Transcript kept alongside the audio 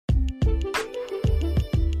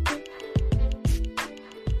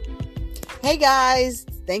Hey guys,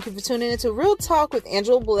 thank you for tuning into Real Talk with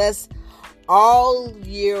Angela Bless all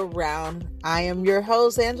year round. I am your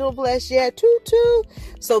host, Angela Bless. Yeah, toot.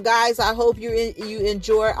 So guys, I hope you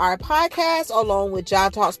enjoy our podcast along with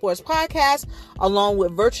John Talk Sports Podcast, along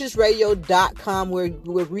with virtusradio.com.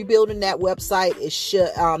 We're rebuilding that website.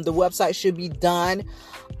 The website should be done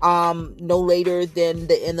no later than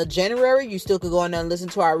the end of January. You still could go on there and listen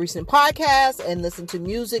to our recent podcasts and listen to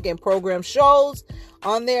music and program shows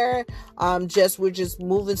on there. We're just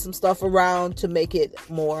moving some stuff around to make it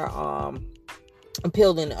more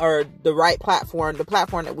appealing, or the right platform, the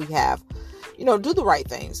platform that we have, do the right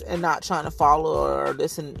things and not trying to follow or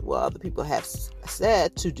listen what other people have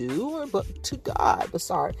said to do, but to God.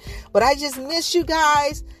 But I just miss you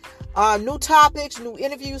guys. New topics, new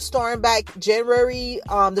interviews starting back January,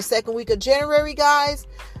 the second week of January, guys.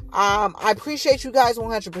 I appreciate you guys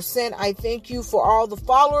 100%. I thank you for all the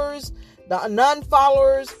followers, the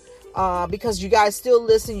non-followers, because you guys still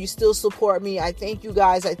listen, you still support me. I thank you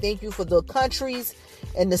guys. I thank you for the countries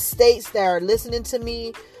and the states that are listening to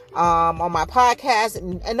me on my podcast,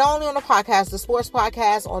 and not only on the podcast, the sports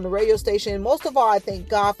podcast, on the radio station. Most of all, I thank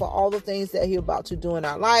God for all the things that He's about to do in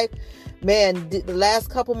our life. Man, the last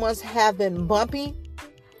couple months have been bumpy.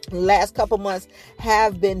 The last couple months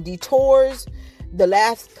have been detours. The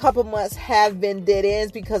last couple months have been dead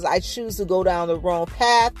ends because I choose to go down the wrong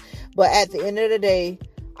path. But at the end of the day,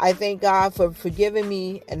 I thank God for forgiving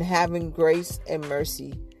me and having grace and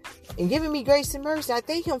mercy. And giving me grace and mercy. I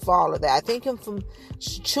thank Him for all of that. I thank Him for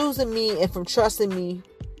choosing me and from trusting me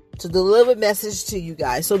to deliver a message to you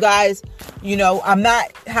guys. So guys, I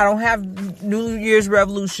don't have New Year's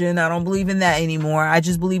revolution. I don't believe in that anymore. I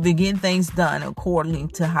just believe in getting things done according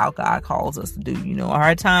to how God calls us to do.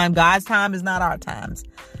 Our time, God's time is not our times.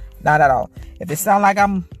 Not at all. If it sounds like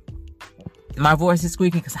my voice is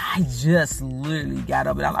squeaking because I just literally got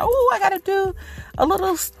up and I'm like, I got to do a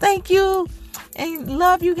little thank you and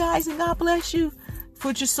love you guys and God bless you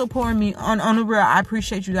for just supporting me on the real. I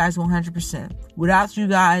appreciate you guys 100%. Without you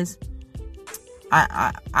guys,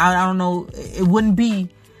 I don't know. It wouldn't be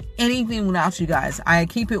anything without you guys. I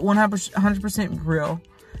keep it 100% real,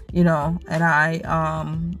 and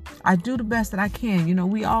I do the best that I can.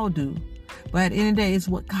 We all do. But at the end of the day, it's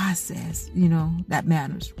what God says, that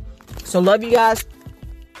matters. So love you guys.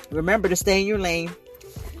 Remember to stay in your lane.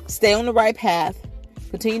 Stay on the right path.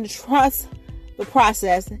 Continue to trust the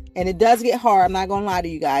process. And it does get hard. I'm not going to lie to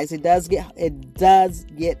you guys. It does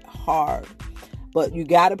get hard. But you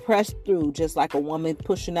got to press through, just like a woman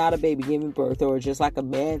pushing out a baby giving birth, or just like a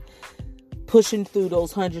man pushing through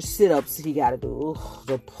those 100 sit-ups he got to do.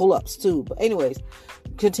 The pull-ups too. But anyways,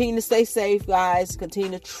 continue to stay safe, guys.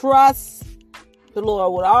 Continue to trust the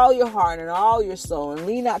Lord with all your heart and all your soul, and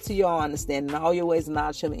lean not to your understanding. In all your ways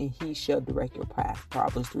acknowledge Him, and He shall direct your path.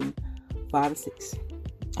 Proverbs 3, 5, and 6.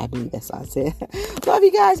 I believe that's what I said. Love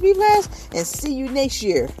you guys. Be blessed, and see you next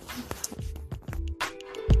year.